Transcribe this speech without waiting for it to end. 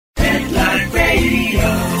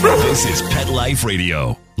This is Pet Life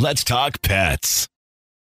Radio. Let's talk pets.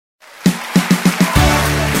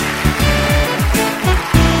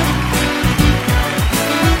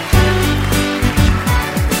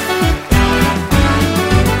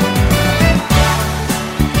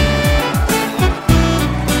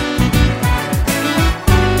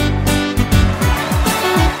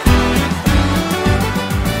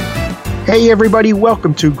 Hey everybody,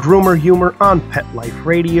 welcome to Groomer Humor on Pet Life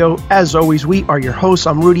Radio. As always, we are your hosts.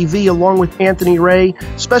 I'm Rudy V along with Anthony Ray.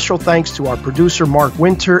 Special thanks to our producer Mark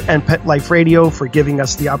Winter and Pet Life Radio for giving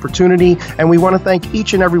us the opportunity, and we want to thank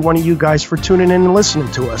each and every one of you guys for tuning in and listening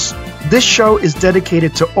to us. This show is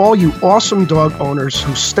dedicated to all you awesome dog owners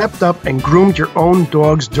who stepped up and groomed your own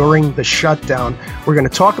dogs during the shutdown. We're going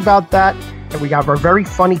to talk about that, and we have our very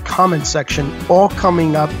funny comment section all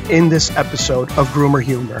coming up in this episode of Groomer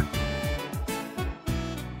Humor.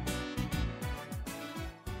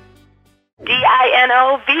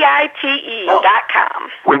 DINOVITE.com.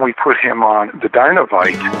 When we put him on the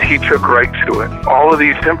Dinovite, he took right to it. All of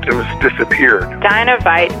these symptoms disappeared.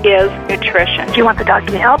 Dinovite is nutrition. If you want the dog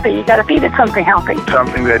to be healthy, you got to feed it something healthy.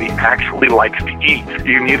 Something that he actually likes to eat.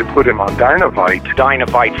 You need to put him on Dinovite.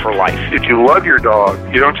 Dinovite for life. If you love your dog,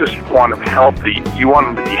 you don't just want him healthy, you want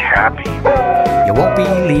him to be happy. You won't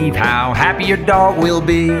believe how happy your dog will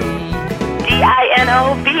be.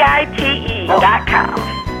 DINOVITE.com.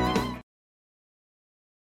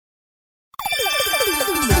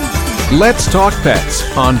 Let's Talk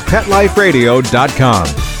Pets on PetLifeRadio.com.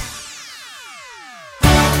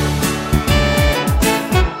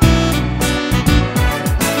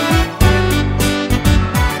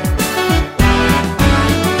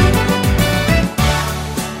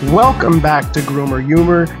 Welcome back to Groomer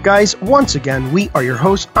Humor. Guys, once again, we are your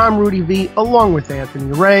hosts. I'm Rudy V, along with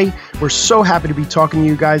Anthony Ray. We're so happy to be talking to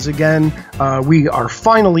you guys again. We are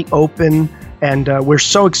finally open, and we're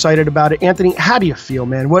so excited about it. Anthony, how do you feel,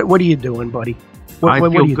 man? What are you doing, buddy? I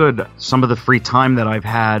feel good. Some of the free time that I've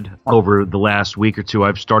had over the last week or two,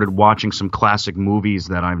 I've started watching some classic movies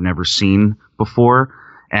that I've never seen before,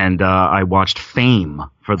 and I watched Fame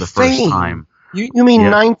for the first time. You mean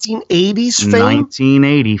 1980s Fame?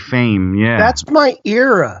 1980 Fame, yeah. That's my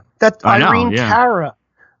era. That Irene Cara.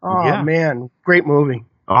 Oh, yeah. Man. Great movie.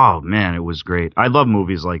 Oh, man, it was great. I love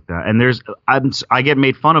movies like that. And I get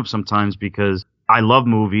made fun of sometimes because I love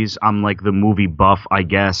movies. I'm like the movie buff, I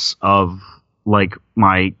guess, of like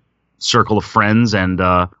my circle of friends.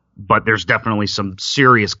 But there's definitely some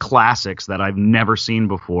serious classics that I've never seen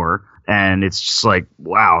before. And it's just like,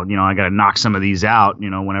 wow, I got to knock some of these out,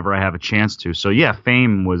 whenever I have a chance to. So, yeah,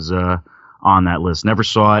 Fame was on that list. Never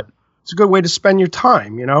saw it. It's a good way to spend your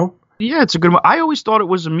time, Yeah, it's a good one. I always thought it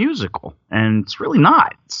was a musical, and it's really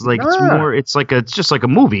not. It's like it's just like a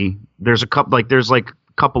movie. There's a couple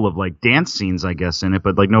of like dance scenes, I guess, in it,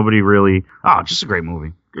 but like nobody really. Just a great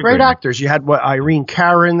movie. Great actors. You had Irene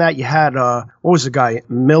Cara in that. You had what was the guy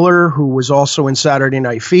Miller, who was also in Saturday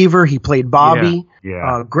Night Fever. He played Bobby.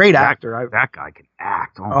 Yeah. Great actor. That guy can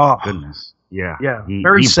act. Oh my goodness. Yeah. Yeah. He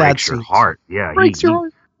sad breaks your heart. Yeah. Breaks your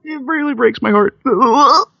heart. It really breaks my heart.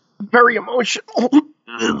 Very emotional.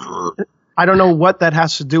 I don't know what that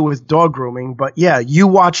has to do with dog grooming, but yeah, you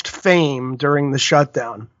watched Fame during the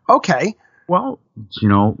shutdown. Okay. Well,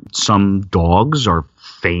 some dogs are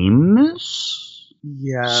famous.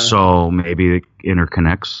 Yeah. So maybe it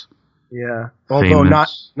interconnects. Yeah. Although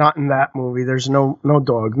not in that movie. There's no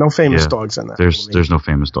famous dogs in that movie. There's no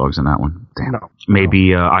famous dogs in that one. Damn. No.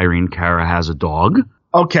 Maybe Irene Cara has a dog.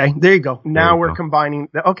 Okay, there you go. Now we're combining.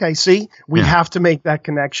 Okay, see, we have to make that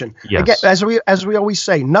connection. Yes. Again, as we always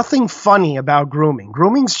say, nothing funny about grooming.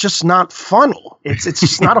 Grooming's just not funny. It's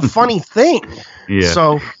just not a funny thing. Yeah.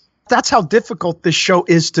 So that's how difficult this show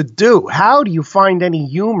is to do. How do you find any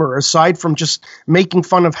humor aside from just making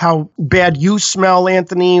fun of how bad you smell,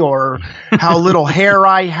 Anthony, or how little hair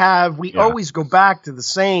I have? We always go back to the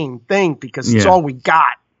same thing because it's all we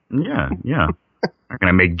got. Yeah, yeah. Not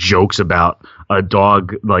gonna make jokes about a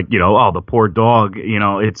dog, like, the poor dog.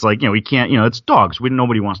 It's like, we can't. It's dogs.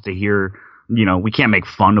 Nobody wants to hear. We can't make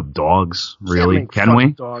fun of dogs, really, can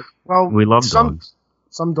we? Well, we love dogs.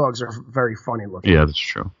 Some dogs are very funny looking. Yeah, that's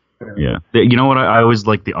true. Yeah. You know what? I always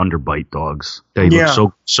like the underbite dogs. They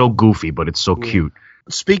look so goofy, but it's so cute.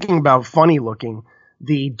 Speaking about funny looking,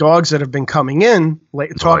 the dogs that have been coming in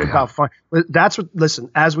about fun. Listen,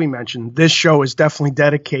 as we mentioned, this show is definitely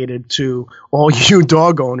dedicated to all you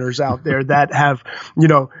dog owners out there that have,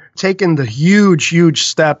 taken the huge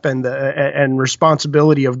step and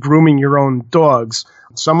responsibility of grooming your own dogs.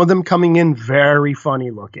 Some of them coming in very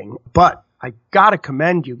funny looking, but I got to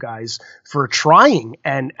commend you guys for trying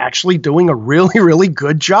and actually doing a really, really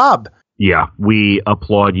good job. Yeah, we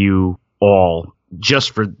applaud you all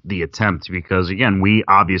just for the attempt, because again, we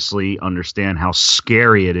obviously understand how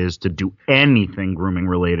scary it is to do anything grooming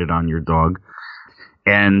related on your dog.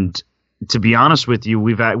 And to be honest with you,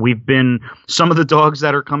 we've been, some of the dogs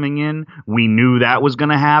that are coming in, we knew that was going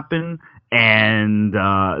to happen, and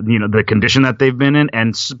the condition that they've been in,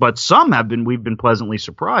 but some we've been pleasantly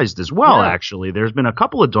surprised as well. Yeah. Actually, there's been a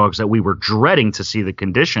couple of dogs that we were dreading to see the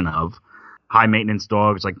condition of, high maintenance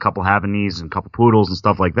dogs, like a couple Havanese and a couple poodles and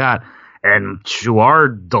stuff like that. And to our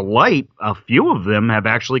delight, a few of them have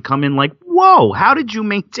actually come in like, whoa, how did you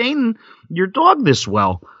maintain your dog this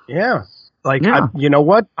well? Yeah. You know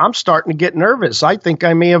what? I'm starting to get nervous. I think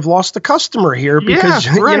I may have lost a customer here because,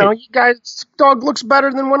 you guys' dog looks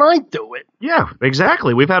better than when I do it. Yeah,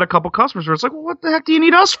 exactly. We've had a couple customers where it's like, well, what the heck do you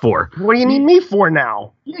need us for? What do you need me for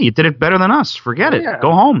now? Yeah, you did it better than us. Forget it.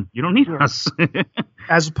 Go home. You don't need us.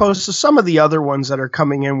 As opposed to some of the other ones that are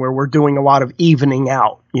coming in where we're doing a lot of evening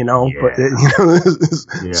out, but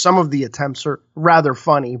some of the attempts are rather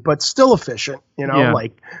funny, but still efficient,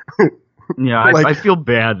 Yeah, I feel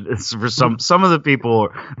bad for some of the people.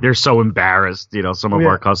 They're so embarrassed, some of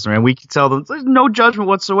our customers, and we can tell them there's no judgment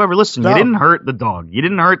whatsoever. Listen, you didn't hurt the dog.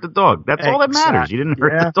 That's all that matters. You didn't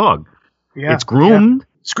hurt the dog. Yeah. It's groomed.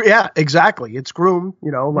 Yeah, exactly. It's groomed.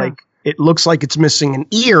 It looks like it's missing an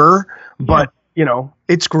ear, but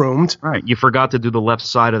it's groomed. Right. You forgot to do the left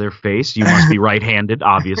side of their face. You must be right-handed,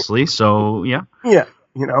 obviously. So yeah. Yeah.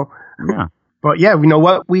 Yeah. But yeah, you know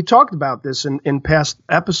what? We talked about this in past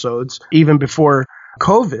episodes, even before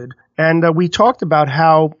COVID. And we talked about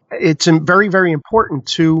how it's very, very important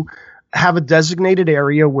to have a designated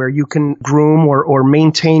area where you can groom or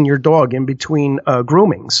maintain your dog in between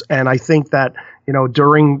groomings. And I think that,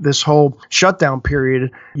 during this whole shutdown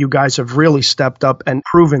period, you guys have really stepped up and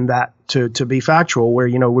proven that to be factual, where,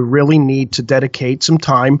 we really need to dedicate some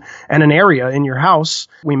time and an area in your house.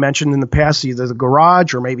 We mentioned in the past, either the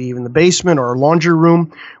garage or maybe even the basement or a laundry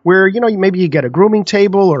room where, maybe you get a grooming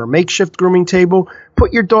table or a makeshift grooming table,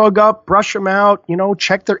 put your dog up, brush them out,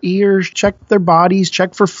 check their ears, check their bodies,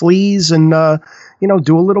 check for fleas, and,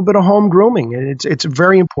 do a little bit of home grooming. It's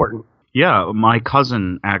very important. Yeah, my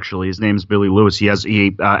cousin, actually, his name's Billy Lewis. He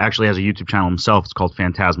actually has a YouTube channel himself. It's called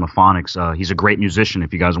Phantasmaphonics. He's a great musician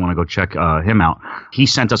if you guys want to go check him out. He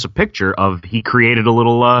sent us a picture he created a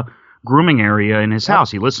little grooming area in his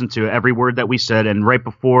house. He listened to every word that we said, and right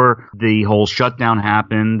before the whole shutdown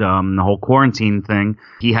happened, the whole quarantine thing,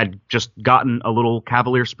 he had just gotten a little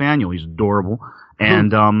Cavalier Spaniel. He's adorable.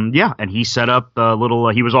 And and he set up a little.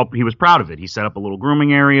 He was proud of it. He set up a little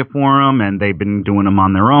grooming area for him, and they've been doing them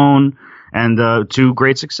on their own, and to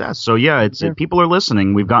great success. So people are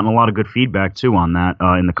listening. We've gotten a lot of good feedback too on that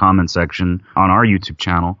in the comment section on our YouTube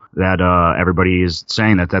channel. That everybody is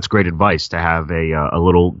saying that's great advice to have a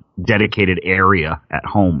little dedicated area at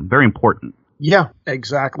home. Very important. Yeah,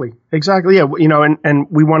 exactly. Yeah, and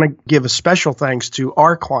we want to give a special thanks to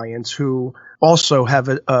our clients who also have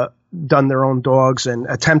done their own dogs and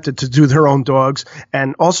attempted to do their own dogs,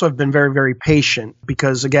 and also have been very, very patient,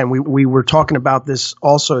 because again, we were talking about this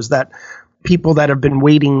also, is that people that have been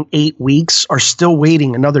waiting 8 weeks are still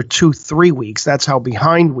waiting another 2-3 weeks. That's how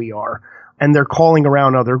behind we are. And they're calling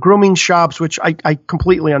around other grooming shops, which I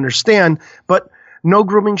completely understand, but no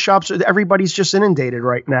grooming shops. Everybody's just inundated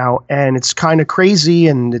right now, and it's kind of crazy,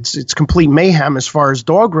 and it's complete mayhem as far as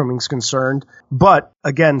dog grooming is concerned. But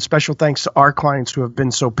again, special thanks to our clients who have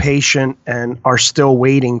been so patient and are still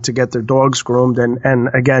waiting to get their dogs groomed, and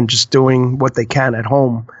again, just doing what they can at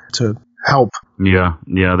home to help. Yeah,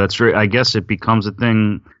 that's right. I guess it becomes a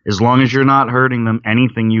thing. As long as you're not hurting them,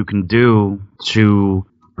 anything you can do to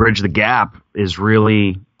bridge the gap is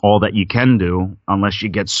really all that you can do, unless you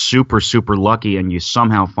get super, super lucky and you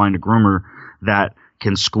somehow find a groomer that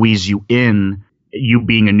can squeeze you in, you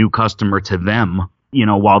being a new customer to them,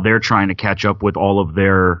 while they're trying to catch up with all of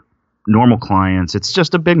their normal clients. It's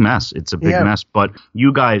just a big mess. It's a big mess. But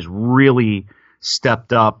you guys really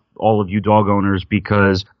stepped up, all of you dog owners,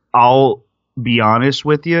 because I'll be honest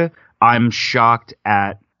with you, I'm shocked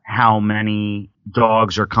at how many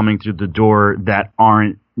dogs are coming through the door that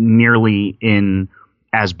aren't nearly in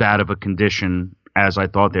as bad of a condition as I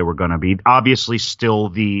thought they were going to be. Obviously, still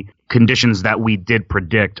the conditions that we did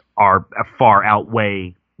predict are far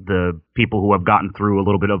outweigh the people who have gotten through a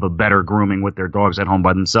little bit of a better grooming with their dogs at home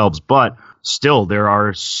by themselves. But still, there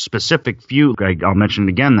are specific few, I'll mention it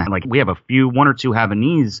again, that we have one or two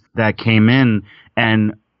Havanese that came in,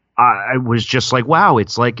 and I was just like, wow,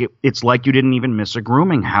 it's like you didn't even miss a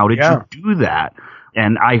grooming. How did you do that?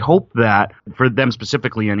 And I hope that for them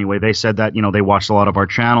specifically anyway, they said that, they watched a lot of our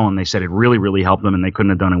channel and they said it really, really helped them and they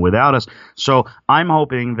couldn't have done it without us. So I'm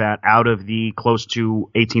hoping that out of the close to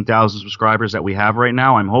 18,000 subscribers that we have right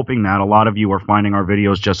now, I'm hoping that a lot of you are finding our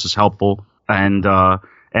videos just as helpful and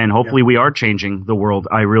hopefully we are changing the world.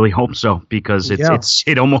 I really hope so, because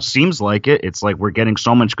it almost seems like it. It's like we're getting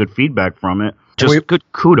so much good feedback from it. Just good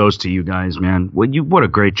kudos to you guys, man. What a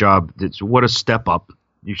great job. What a step up.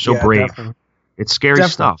 You're so brave. Definitely. It's scary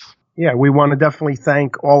stuff. Yeah, we want to definitely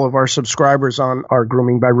thank all of our subscribers on our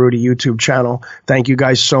Grooming by Rudy YouTube channel. Thank you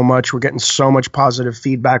guys so much. We're getting so much positive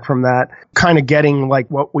feedback from that. Kind of getting like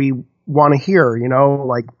what we want to hear,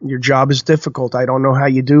 like your job is difficult. I don't know how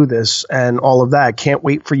you do this and all of that. Can't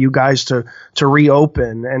wait for you guys to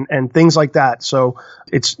reopen and things like that. So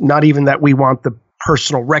it's not even that we want the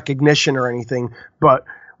personal recognition or anything, but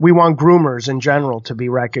we want groomers in general to be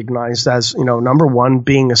recognized as, number one,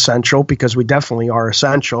 being essential, because we definitely are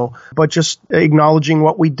essential, but just acknowledging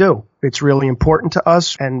what we do. It's really important to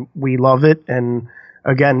us and we love it. And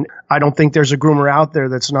again, I don't think there's a groomer out there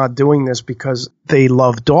that's not doing this because they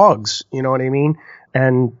love dogs. You know what I mean?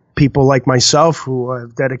 And people like myself who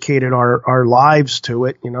have dedicated our lives to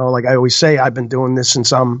it, like I always say, I've been doing this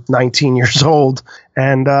since I'm 19 years old.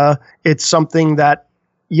 And it's something that,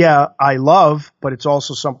 I love, but it's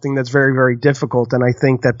also something that's very, very difficult. And I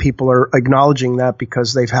think that people are acknowledging that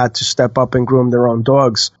because they've had to step up and groom their own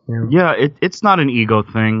dogs. Yeah, it's not an ego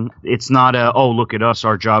thing. It's not look at us,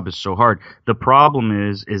 our job is so hard. The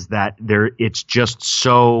problem is that there's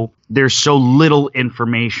so little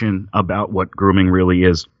information about what grooming really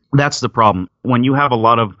is. That's the problem. When you have a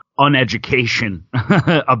lot of uneducation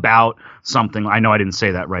about something, I know I didn't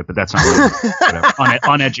say that right, but that's not really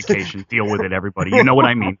uneducation. Deal with it, everybody. You know what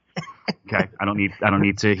I mean. Okay, I don't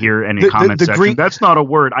need to hear any comment section. Greek, that's not a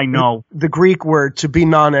word. I know the Greek word to be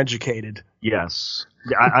non-educated. Yes.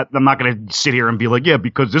 I'm not going to sit here and be like,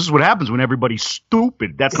 because this is what happens when everybody's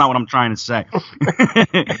stupid. That's not what I'm trying to say.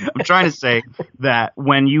 I'm trying to say that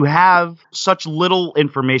when you have such little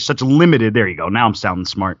information, such limited, there you go. Now I'm sounding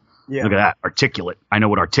smart. Yeah. Look at that. Articulate. I know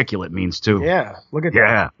what articulate means too. Yeah. Look at that.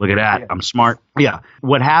 Yeah. Look at that. Yeah. I'm smart. Yeah.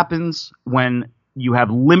 What happens when you have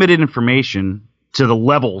limited information to the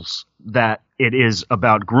levels that it is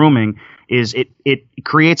about grooming is it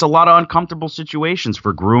creates a lot of uncomfortable situations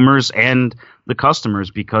for groomers and the customers,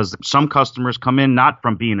 because some customers come in not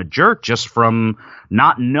from being a jerk, just from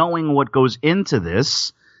not knowing what goes into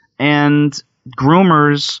this. And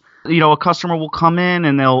groomers, a customer will come in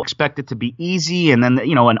and they'll expect it to be easy, and then,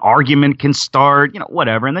 an argument can start,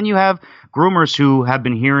 whatever. And then you have groomers who have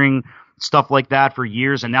been hearing stuff like that for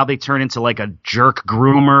years, and now they turn into like a jerk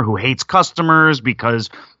groomer who hates customers because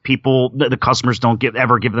the customers don't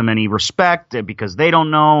ever give them any respect because they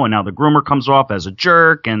don't know, and now the groomer comes off as a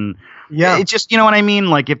jerk. And it just, you know what I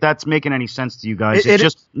mean? Like, if that's making any sense to you guys, it's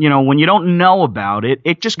just, when you don't know about it,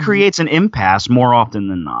 it just creates an impasse more often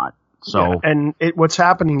than not. So, and what's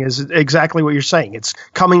happening is exactly what you're saying. It's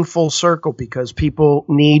coming full circle because people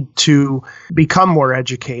need to become more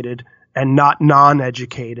educated and not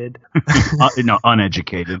non-educated.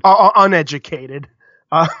 Uneducated. Uneducated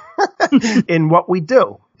in what we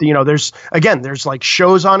do. There's like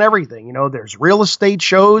shows on everything. There's real estate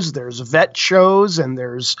shows, there's vet shows, and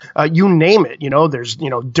there's you name it. There's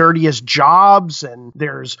dirtiest jobs, and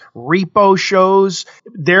there's repo shows.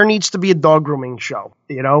 There needs to be a dog grooming show.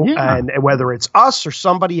 And whether it's us or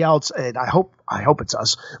somebody else, and I hope it's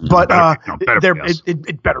us. But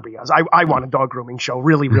it better be us. I want a dog grooming show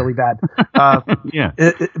really, really bad.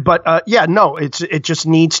 It just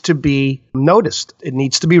needs to be noticed. It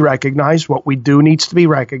needs to be recognized. What we do needs to be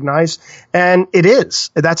recognized, and it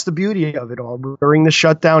is. That's the beauty of it all. During the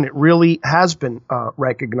shutdown, it really has been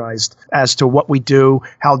recognized as to what we do,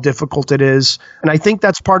 how difficult it is, and I think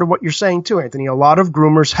that's part of what you're saying too, Anthony. A lot of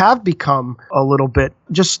groomers have become a little bit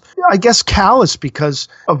just, I guess, callous because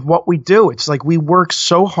of what we do. It's like we work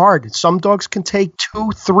so hard. Some dogs can take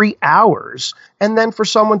 2-3 hours, and then for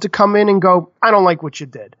someone to come in and go, I don't like what you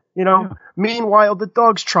did. Meanwhile, the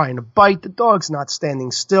dog's trying to bite. The dog's not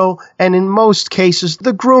standing still. And in most cases,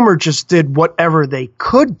 the groomer just did whatever they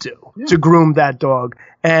could do to groom that dog.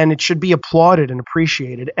 And it should be applauded and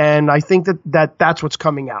appreciated. And I think that's what's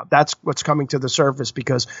coming out. That's what's coming to the surface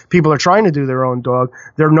because people are trying to do their own dog.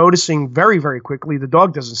 They're noticing very, very quickly the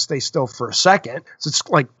dog doesn't stay still for a second. So it's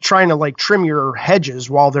like trying to trim your hedges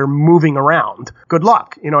while they're moving around. Good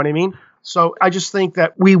luck. You know what I mean? So I just think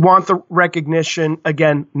that we want the recognition,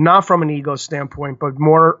 again, not from an ego standpoint, but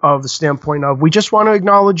more of the standpoint of we just want to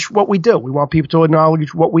acknowledge what we do. We want people to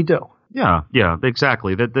acknowledge what we do. Yeah,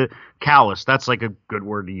 exactly. The callous, that's like a good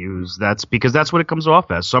word to use. That's because that's what it comes off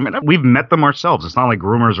as. So, I mean, we've met them ourselves. It's not like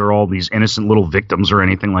groomers are all these innocent little victims or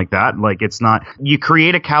anything like that. Like, it's not. You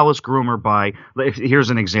create a callous groomer by, here's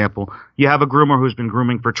an example. You have a groomer who's been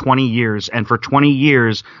grooming for 20 years, and for 20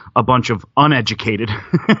 years, a bunch of uneducated,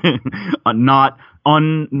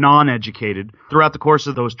 non-educated. Throughout the course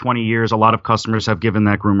of those 20 years, a lot of customers have given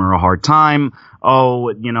that groomer a hard time. Oh,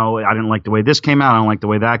 I didn't like the way this came out. I don't like the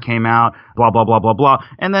way that came out. Blah, blah, blah, blah, blah.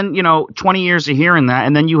 And then, 20 years of hearing that.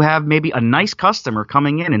 And then you have maybe a nice customer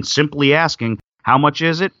coming in and simply asking, how much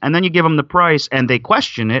is it? And then you give them the price and they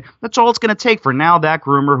question it. That's all it's going to take for now that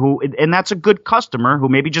groomer and that's a good customer who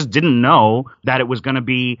maybe just didn't know that it was going to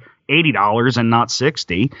be $80 and not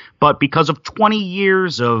 $60. But because of 20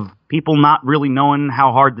 years of people not really knowing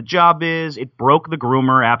how hard the job is, it broke the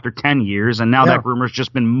groomer after 10 years. And now that groomer's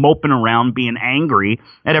just been moping around being angry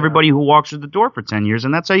at everybody who walks through the door for 10 years.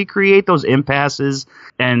 And that's how you create those impasses.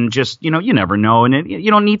 And just, you never know. And you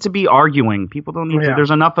don't need to be arguing. People don't need to. There's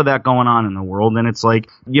enough of that going on in the world. And it's like,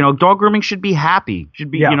 dog grooming should be happy. Should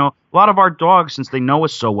be, a lot of our dogs, since they know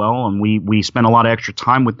us so well and we spend a lot of extra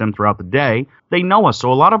time with them throughout the day, they know us.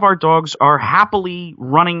 So a lot of our dogs are happily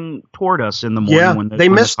running toward us in the morning when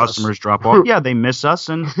the customers drop off. Yeah, they miss us.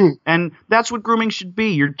 And that's what grooming should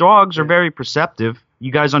be. Your dogs are very perceptive.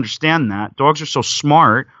 You guys understand that. Dogs are so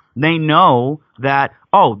smart. They know that,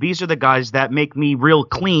 these are the guys that make me real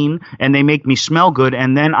clean and they make me smell good.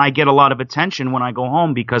 And then I get a lot of attention when I go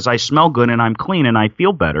home because I smell good and I'm clean and I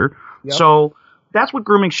feel better. Yep. So that's what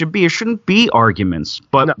grooming should be. It shouldn't be arguments,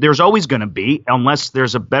 but there's always going to be unless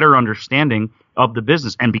there's a better understanding of the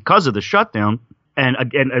business. And because of the shutdown, and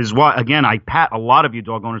again, I pat a lot of you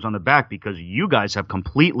dog owners on the back because you guys have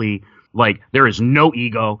completely, there is no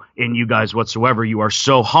ego in you guys whatsoever. You are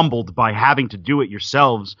so humbled by having to do it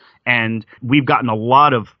yourselves. And we've gotten a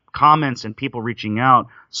lot of comments and people reaching out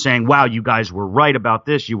saying, wow, you guys were right about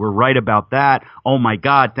this. You were right about that. Oh my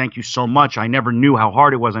God, thank you so much. I never knew how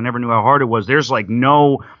hard it was. There's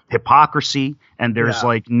no hypocrisy and there's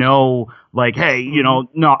no, hey,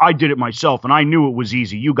 no, I did it myself and I knew it was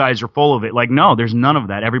easy. You guys are full of it. No, there's none of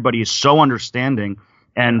that. Everybody is so understanding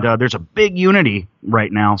and there's a big unity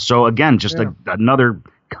right now. So again, just another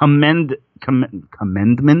commendment.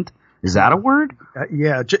 Is that a word?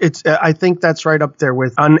 It's. I think that's right up there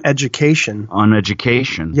with uneducation.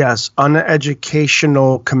 Uneducation. Yes,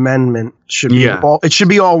 uneducational commendment should be all. It should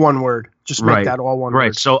be all one word. Just make that all one word.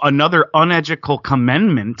 Right. So another uneducational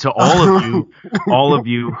commendment to all of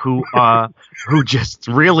you, who just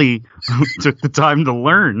really took the time to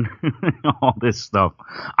learn all this stuff.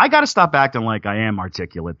 I got to stop acting like I am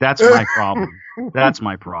articulate. That's my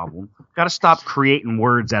problem. Got to stop creating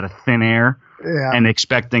words out of thin air. And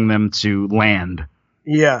expecting them to land.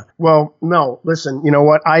 Yeah. Well, no, listen, you know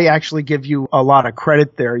what? I actually give you a lot of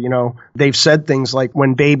credit there. They've said things like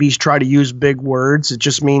when babies try to use big words, it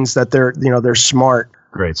just means that they're smart.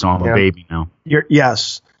 Great. So I'm a baby now.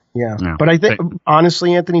 Yes. Yeah. But I think,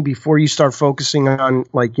 honestly, Anthony, before you start focusing on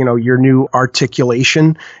your new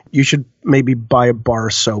articulation, you should maybe buy a bar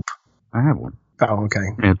of soap. I have one. Oh, okay.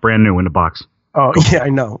 Yeah, it's brand new in the box. Oh, yeah, I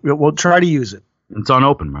know. We'll try to use it. It's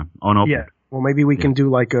unopened, man. Unopened. Yeah. Well, maybe we can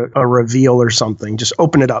do a reveal or something. Just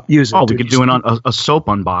open it up. Use it. Oh, we could do a soap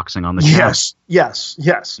unboxing on the channel. Yes.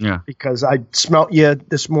 Yeah. Because I smelt you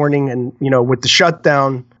this morning and, with the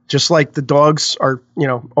shutdown, just like the dogs are,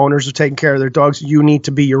 owners are taking care of their dogs, you need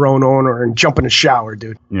to be your own owner and jump in a shower,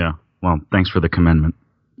 dude. Yeah. Well, thanks for the commendment.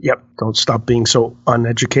 Yep. Don't stop being so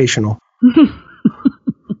uneducational.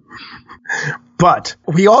 But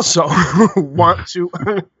we also want to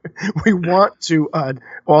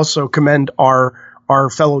also commend our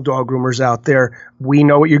fellow dog groomers out there. We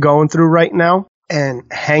know what you're going through right now, and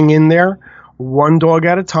hang in there, one dog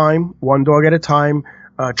at a time.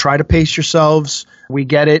 Try to pace yourselves. We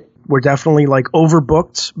get it. We're definitely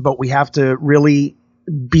overbooked, but we have to really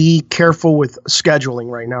be careful with scheduling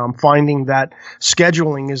right now. I'm finding that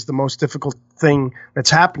scheduling is the most difficult thing that's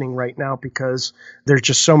happening right now because there's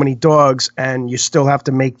just so many dogs and you still have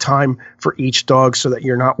to make time for each dog so that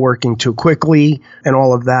you're not working too quickly and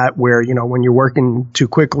all of that where, when you're working too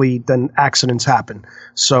quickly, then accidents happen.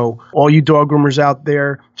 So all you dog groomers out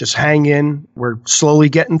there, just hang in. We're slowly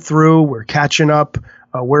getting through. We're catching up.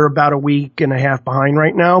 We're about a week and a half behind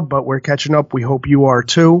right now, but we're catching up. We hope you are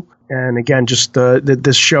too. And again, just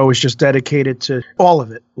this show is just dedicated to all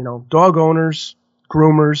of it. Dog owners,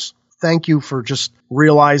 groomers, thank you for just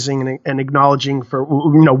realizing and acknowledging for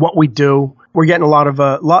what we do. We're getting a lot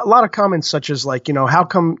of comments such as how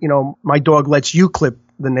come my dog lets you clip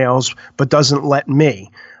the nails, but doesn't let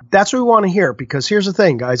me. That's what we want to hear, because here's the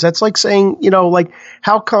thing, guys. That's like saying, like,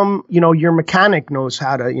 how come, your mechanic knows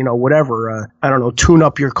how to, whatever, tune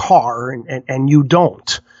up your car and you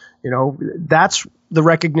don't? That's the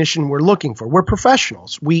recognition we're looking for. We're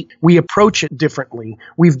professionals. We approach it differently.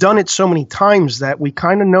 We've done it so many times that we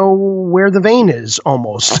kind of know where the vein is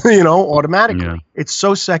almost, automatically. Yeah. It's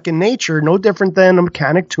so second nature, no different than a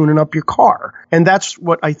mechanic tuning up your car. And that's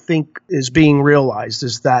what I think is being realized,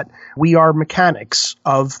 is that we are mechanics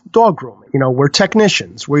of dog grooming. We're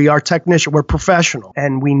technicians. We're professional,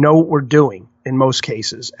 and we know what we're doing in most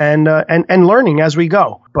cases, and learning as we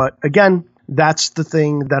go. But again, that's the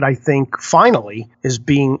thing that I think finally is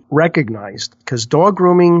being recognized, because dog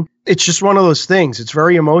grooming, it's just one of those things. It's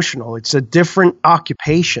very emotional. It's a different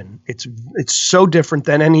occupation. It's so different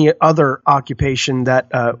than any other occupation that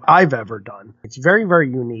I've ever done. It's very, very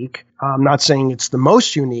unique. I'm not saying it's the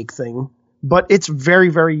most unique thing, but it's very,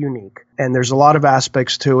 very unique. And there's a lot of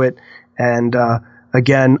aspects to it. And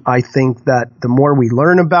again, I think that the more we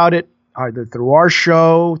learn about it, either through our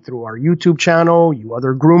show, through our YouTube channel, you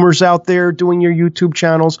other groomers out there doing your YouTube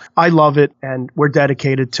channels, I love it, and we're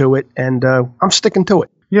dedicated to it, and I'm sticking to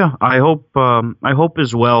it. Yeah, I hope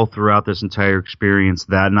as well throughout this entire experience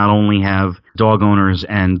that not only have dog owners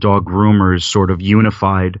and dog groomers sort of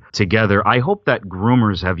unified together, I hope that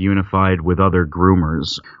groomers have unified with other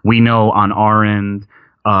groomers. We know on our end,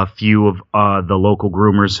 a few of the local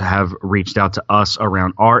groomers have reached out to us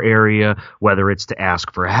around our area, whether it's to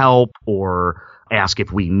ask for help or ask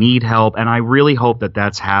if we need help. And I really hope that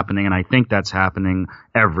that's happening. And I think that's happening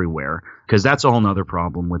everywhere, because that's a whole nother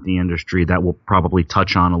problem with the industry that we'll probably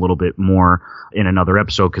touch on a little bit more in another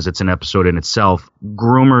episode, because it's an episode in itself.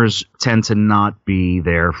 Groomers tend to not be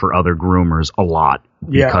there for other groomers a lot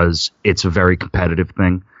because it's a very competitive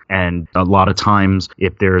thing. And a lot of times,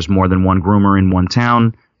 if there's more than one groomer in one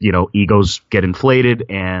town, egos get inflated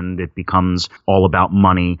and it becomes all about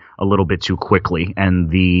money a little bit too quickly. And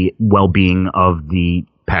the well-being of the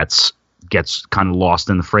pets gets kind of lost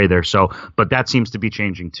in the fray there. So, but that seems to be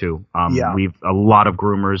changing too. We've a lot of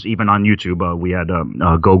groomers, even on YouTube. We had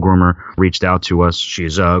Go Groomer reached out to us.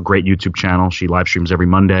 She's a great YouTube channel. She live streams every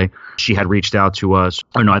Monday. She had reached out to us.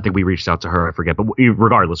 Oh no, I think we reached out to her. I forget. But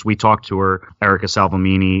regardless, we talked to her. Erica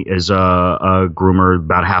Salvamini is a groomer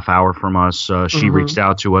about a half hour from us. She reached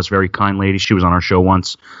out to us. Very kind lady. She was on our show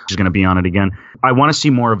once. She's going to be on it again. I want to see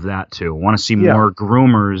more of that too. I want to see more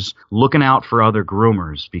groomers looking out for other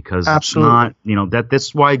groomers, because absolutely. Not,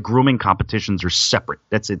 that's why grooming competitions are separate.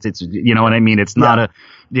 It's what I mean? It's not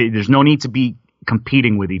there's no need to be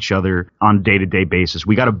competing with each other on a day-to-day basis.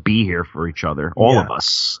 We got to be here for each other, all of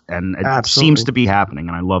us. And it seems to be happening,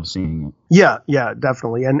 and I love seeing it. Yeah,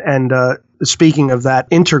 definitely. And speaking of that,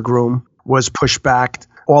 Intergroom was pushed back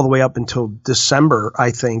all the way up until December,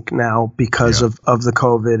 I think, now, because of the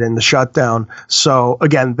COVID and the shutdown. So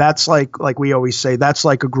again, that's like we always say, that's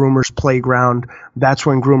like a groomer's playground. That's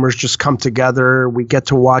when groomers just come together. We get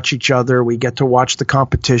to watch each other. We get to watch the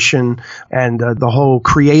competition and the whole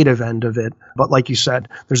creative end of it. But like you said,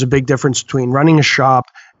 there's a big difference between running a shop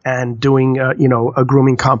and doing, a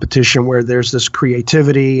grooming competition where there's this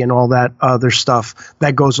creativity and all that other stuff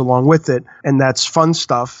that goes along with it. And that's fun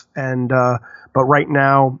stuff. And, but right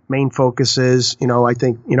now, main focus is, I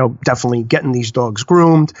think, definitely getting these dogs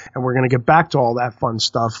groomed, and we're going to get back to all that fun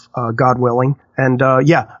stuff, God willing. And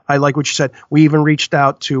I like what you said. We even reached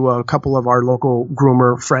out to a couple of our local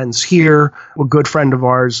groomer friends here. A good friend of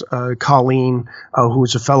ours, Colleen,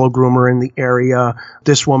 who's a fellow groomer in the area.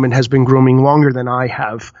 This woman has been grooming longer than I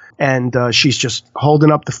have, and she's just holding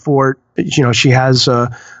up the fort. She has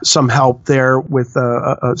some help there with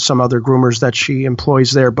some other groomers that she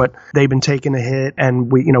employs there, but they've been taking a hit,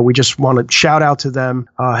 and we just want to shout out to them.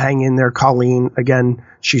 Hang in there, Colleen. Again,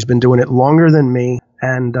 she's been doing it longer than me.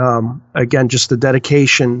 And again, just the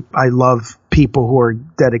dedication. I love people who are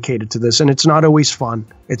dedicated to this. And it's not always fun.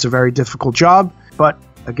 It's a very difficult job. But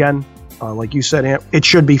again, like you said, Ant, it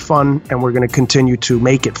should be fun. And we're going to continue to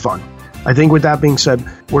make it fun. I think with that being said,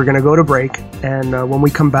 we're going to go to break. And when we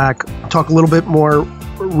come back, talk a little bit more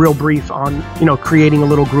real brief on, creating a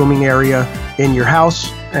little grooming area in your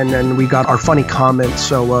house. And then we got our funny comments.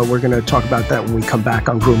 So we're going to talk about that when we come back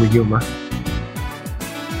on Groomer Humor.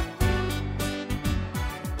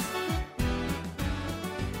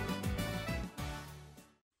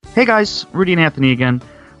 Hey guys, Rudy and Anthony again.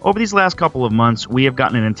 Over these last couple of months, we have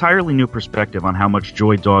gotten an entirely new perspective on how much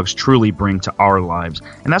joy dogs truly bring to our lives.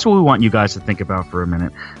 And that's what we want you guys to think about for a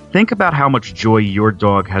minute. Think about how much joy your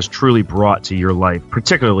dog has truly brought to your life,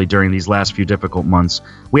 particularly during these last few difficult months.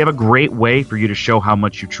 We have a great way for you to show how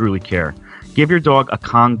much you truly care. Give your dog a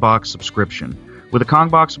Kong Box subscription. With a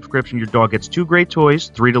KongBox subscription, your dog gets 2 great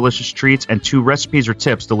toys, 3 delicious treats, and 2 recipes or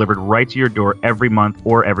tips delivered right to your door every month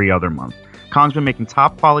or every other month. Kong's been making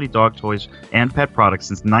top-quality dog toys and pet products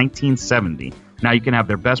since 1970. Now you can have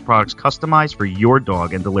their best products customized for your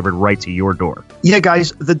dog and delivered right to your door. Yeah,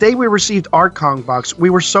 guys, the day we received our Kong box, we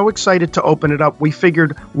were so excited to open it up. We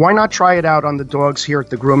figured, why not try it out on the dogs here at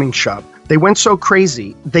the grooming shop? They went so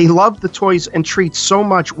crazy. They loved the toys and treats so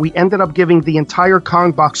much, we ended up giving the entire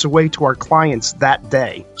Kong box away to our clients that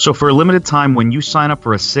day. So for a limited time, when you sign up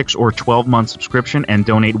for a 6 or 12-month subscription and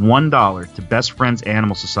donate $1 to Best Friends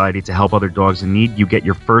Animal Society to help other dogs in need, you get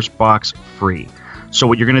your first box free. So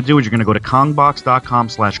what you're going to do is you're going to go to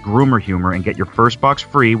kongbox.com/groomerhumor and get your first box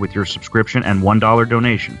free with your subscription and $1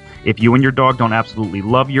 donation. If you and your dog don't absolutely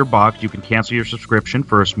love your box, you can cancel your subscription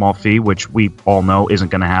for a small fee, which we all know isn't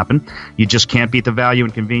going to happen. You just can't beat the value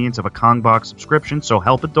and convenience of a KongBox subscription, so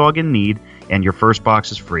help a dog in need, and your first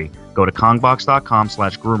box is free. Go to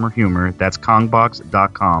kongbox.com/groomerhumor. That's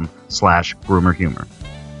kongbox.com/groomerhumor.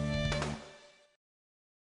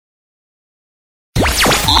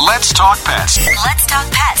 Let's talk pets. Let's talk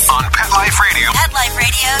pets On Pet Life Radio. Pet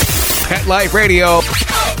Life Radio.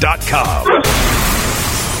 PetLifeRadio.com.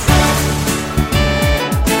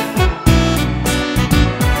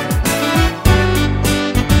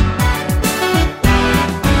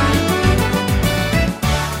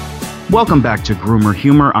 Welcome back to Groomer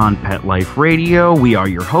Humor on Pet Life Radio. We are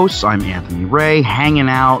your hosts. I'm Anthony Ray, hanging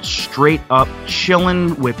out, straight up,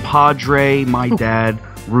 chilling with Padre, my dad,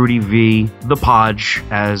 Rudy V, the Podge,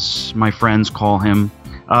 as my friends call him.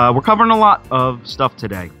 We're covering a lot of stuff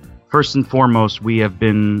today. First and foremost, we have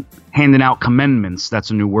been handing out commendments.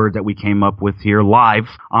 That's a new word that we came up with here live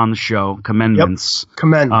on the show. Commendments. Yep.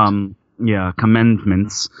 Commend.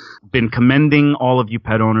 Commendments. Been commending all of you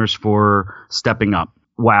pet owners for stepping up.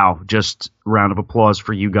 Wow, just round of applause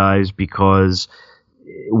for you guys because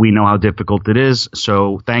we know how difficult it is.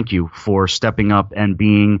 So thank you for stepping up and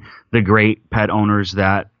being the great pet owners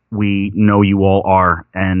that we know you all are,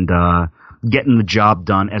 and getting the job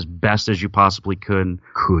done as best as you possibly could.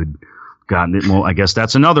 Well, I guess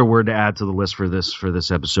that's another word to add to the list for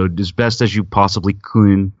this episode. As best as you possibly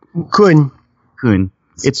could. Could.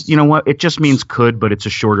 It's, you know what? It just means could, but it's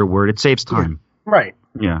a shorter word. It saves time. Yeah. Right.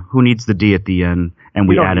 Yeah. Who needs the D at the end? And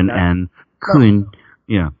we add an N. Could.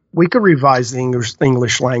 Yeah. We could revise the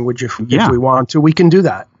English language if we want to. We can do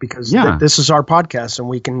that because this is our podcast and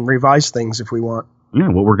we can revise things if we want. Yeah,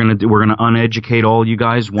 what we're gonna do, we're gonna uneducate all you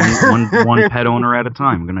guys, one pet owner at a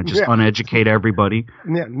time. We're gonna just uneducate everybody.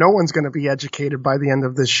 Yeah, no one's gonna be educated by the end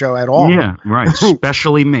of this show at all. Yeah, right.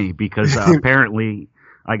 Especially me, because apparently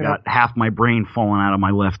I got half my brain falling out of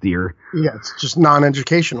my left ear. Yeah, it's just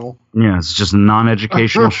non-educational. Yeah, it's just a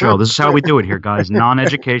non-educational show. This is how we do it here, guys.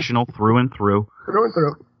 Non-educational through and through. Through and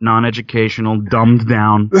through. Non-educational, dumbed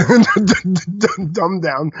down. Dumbed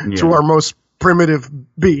down to our most primitive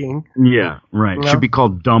being. Yeah, right. It should be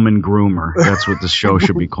called Dumb and Groomer. That's what the show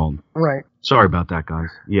should be called. Right. Sorry about that,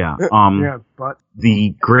 guys. Yeah. But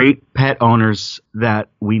the great pet owners that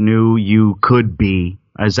we knew you could be.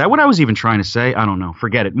 Is that what I was even trying to say? I don't know.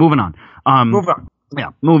 Forget it. Moving on. Move on. Yeah,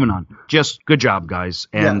 moving on. Just good job, guys.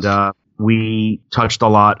 And we touched a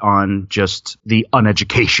lot on just the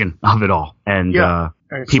uneducation of it all. And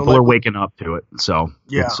people are waking up to it. So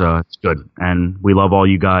it's good. And we love all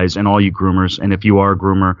you guys and all you groomers. And if you are a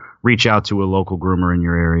groomer, reach out to a local groomer in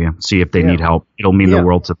your area. See if they need help. It'll mean the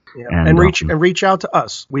world to and reach out to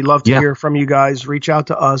us. We love to hear from you guys. Reach out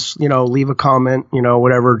to us. Leave a comment.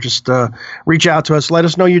 Whatever. Just reach out to us. Let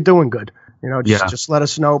us know you're doing good. Just let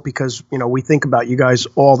us know because we think about you guys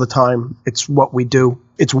all the time. It's what we do.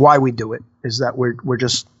 It's why we do it. Is that we're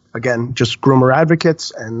just groomer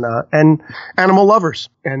advocates and animal lovers,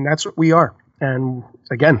 and that's what we are. And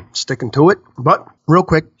again, sticking to it. But real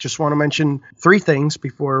quick, just want to mention 3 things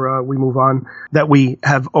before we move on that we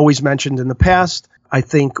have always mentioned in the past. I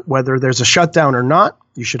think whether there's a shutdown or not,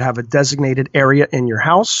 you should have a designated area in your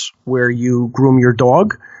house where you groom your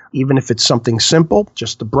dog. Even if it's something simple,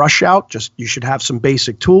 just a brush out, you should have some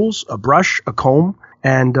basic tools, a brush, a comb,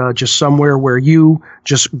 and just somewhere where you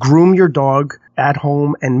just groom your dog at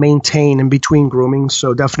home and maintain in between grooming.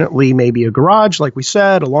 So definitely maybe a garage, like we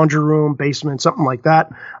said, a laundry room, basement, something like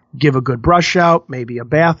that. Give a good brush out, maybe a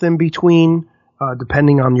bath in between,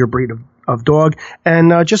 depending on your breed of dog.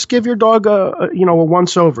 And just give your dog a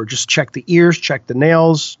once over. Just check the ears, check the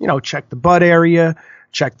nails, check the butt area,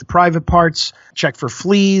 check the private parts, check for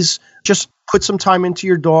fleas. Just put some time into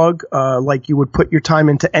your dog like you would put your time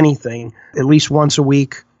into anything, at least once a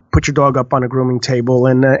week. Put your dog up on a grooming table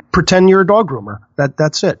and pretend you're a dog groomer.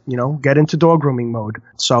 That's it. Get into dog grooming mode.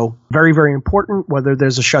 So very, very important whether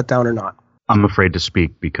there's a shutdown or not. I'm afraid to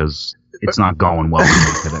speak because it's not going well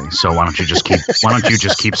with me today. So why don't you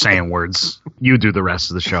just keep saying words? You do the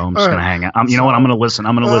rest of the show. I'm just gonna hang out. You know what? I'm gonna listen.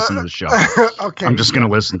 I'm gonna listen to the show. Okay. I'm just gonna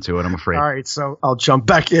listen to it. I'm afraid. All right. So I'll jump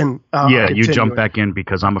back in. You jump back in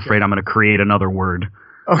because I'm afraid I'm gonna create another word.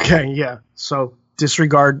 Okay. Yeah. So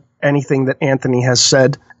disregard anything that Anthony has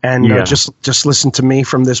said, and just listen to me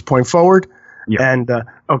from this point forward. Yeah. And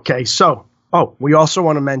okay. So. Oh, we also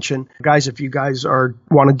want to mention, guys, if you guys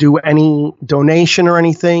want to do any donation or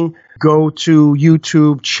anything, go to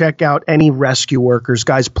YouTube, check out any rescue workers.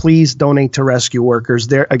 Guys, please donate to rescue workers.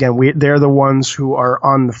 They're the ones who are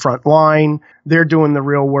on the front line. They're doing the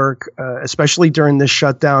real work, especially during this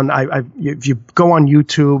shutdown. If you go on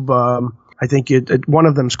YouTube, I think one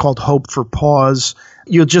of them is called Hope for Paws.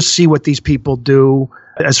 You'll just see what these people do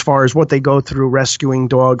as far as what they go through rescuing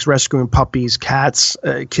dogs, rescuing puppies, cats,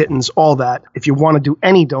 kittens, all that. If you want to do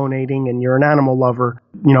any donating and you're an animal lover,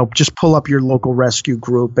 just pull up your local rescue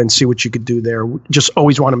group and see what you could do there. Just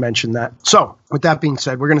always want to mention that. So with that being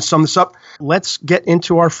said, we're going to sum this up. Let's get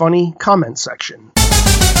into our funny comment section.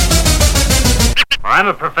 I'm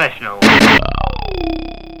a professional.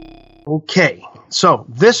 Okay, so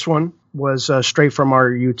this one was straight from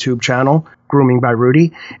our YouTube channel, Grooming by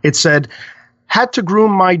Rudy. It said, had to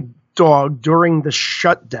groom my dog during the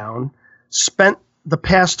shutdown, spent the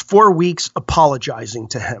past 4 weeks apologizing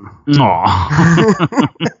to him. Aww.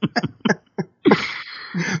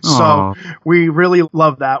 So we really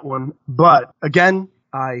love that one. But again,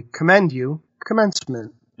 I commend you.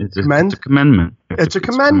 Commencement. It's a commendment. It's a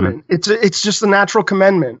commendment. It's just a natural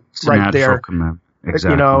commendament there.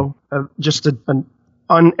 Exactly. Just an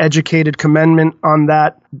uneducated commendment on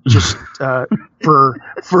that, just for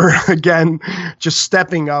again, just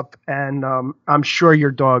stepping up, and I'm sure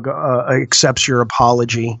your dog accepts your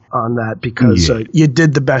apology on that because you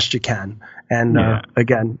did the best you can, and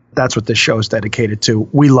again, that's what this show is dedicated to.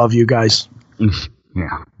 We love you guys.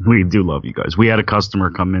 Yeah, we do love you guys. We had a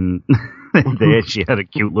customer come in. She had a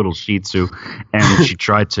cute little Shih Tzu, and she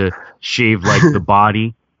tried to shave like the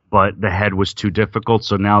body, but the head was too difficult.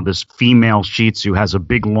 So now this female Shih Tzu has a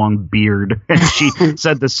big long beard, and she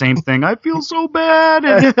said the same thing. I feel so bad,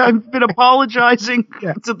 and I've been apologizing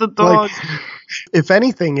to the dog. If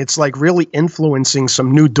anything, it's like really influencing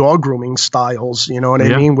some new dog grooming styles. You know what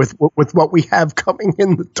I mean? With what we have coming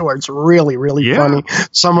in the door, it's really, really funny.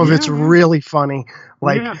 Some of it's really funny.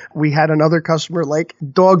 We had another customer,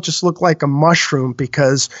 dog just looked like a mushroom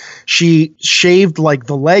because she shaved like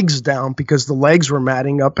the legs down because the legs were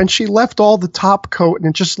matting up, and she left all the top coat, and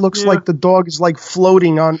it just looks like the dog is like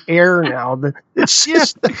floating on air now. It's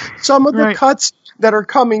just some of the cuts that are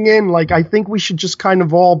coming in. I think we should just kind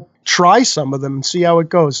of all try some of them and see how it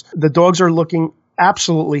goes. The dogs are looking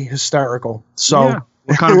absolutely hysterical. So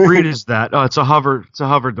what kind of breed is that? Oh, it's a hover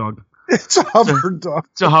dog. It's a hover dog.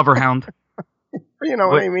 It's a hover hound. You know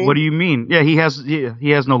what I mean? What do you mean? Yeah, he has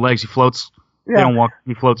no legs. He floats. Yeah. They don't walk.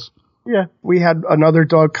 He floats. Yeah, we had another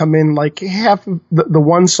dog come in, half of the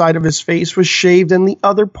one side of his face was shaved and the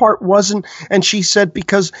other part wasn't. And she said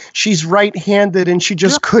because she's right-handed and she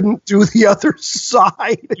just couldn't do the other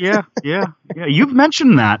side. Yeah. You've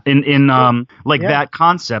mentioned that in that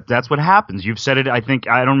concept. That's what happens. You've said it. I don't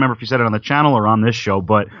remember if you said it on the channel or on this show,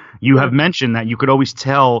 but you have mentioned that you could always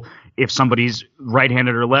tell if somebody's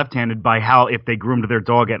right-handed or left-handed by how, if they groomed their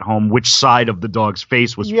dog at home, which side of the dog's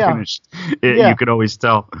face was finished. You could always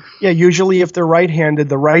tell. Yeah, usually if they're right-handed,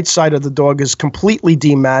 the right side of the dog is completely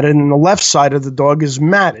dematted and the left side of the dog is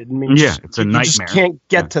matted. I mean, it's a nightmare. You just can't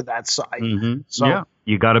get to that side. Mm-hmm. So,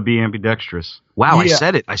 you got to be ambidextrous. Wow, I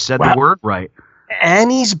said it. I said the word right. And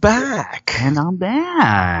he's back. And I'm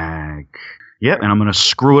back. Yep, and I'm going to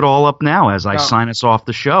screw it all up now as I sign us off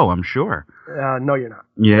the show, I'm sure. No, you're not.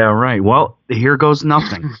 Yeah, right. Well, here goes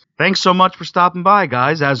nothing. Thanks so much for stopping by,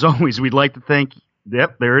 guys. As always, we'd like to thank...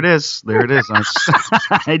 Yep, there it is.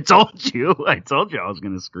 I told you I was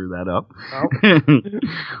going to screw that up. Oh.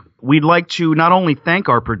 We'd like to not only thank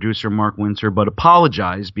our producer, Mark Winter, but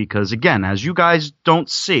apologize because, again, as you guys don't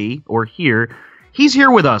see or hear, he's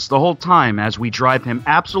here with us the whole time as we drive him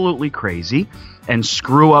absolutely crazy and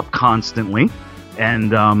screw up constantly.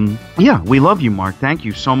 And, we love you, Mark. Thank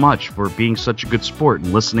you so much for being such a good sport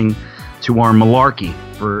and listening to our malarkey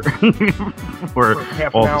for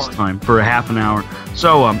all this time, for a half an hour.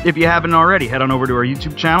 So, if you haven't already, head on over to our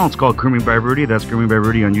YouTube channel. It's called Grooming by Rudy. That's Grooming by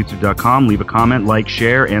Rudy on YouTube.com. Leave a comment, like,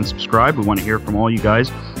 share, and subscribe. We want to hear from all you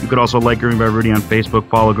guys. You could also like Grooming by Rudy on Facebook,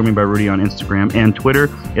 follow Grooming by Rudy on Instagram and Twitter.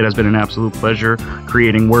 It has been an absolute pleasure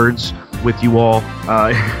creating words with you all.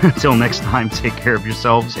 Until next time, take care of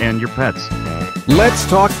yourselves and your pets. Let's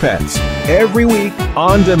Talk Pets, every week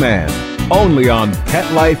on demand. only on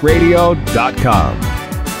PetLifeRadio.com.